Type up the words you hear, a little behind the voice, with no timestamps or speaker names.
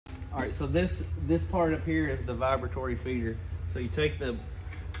All right, so this part up here is the vibratory feeder. So you take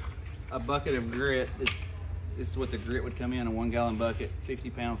a bucket of grit. This is what the grit would come in, a 1 gallon bucket, 50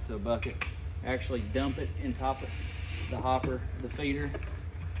 pounds to a bucket. Actually dump it in top of the hopper, the feeder.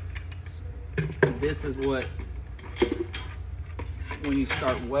 This is what, when you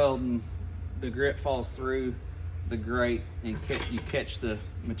start welding, the grit falls through the grate and you catch the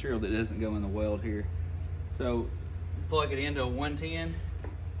material that doesn't go in the weld here. So plug it into a 110.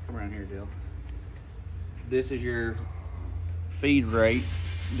 Come around here, Dill. This is your feed rate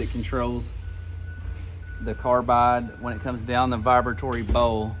that controls the carbide. When it comes down the vibratory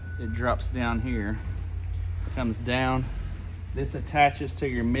bowl, it drops down here. It comes down. This attaches to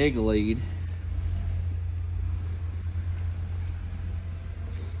your MIG lead.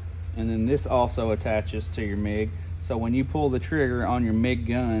 And then this also attaches to your MIG. So when you pull the trigger on your MIG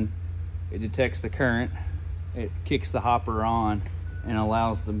gun, it detects the current, it kicks the hopper on and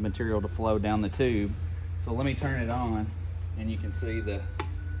allows the material to flow down the tube. So let me turn it on and you can see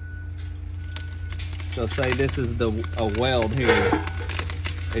so say this is a weld here.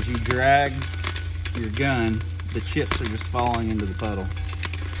 As you drag your gun, the chips are just falling into the puddle.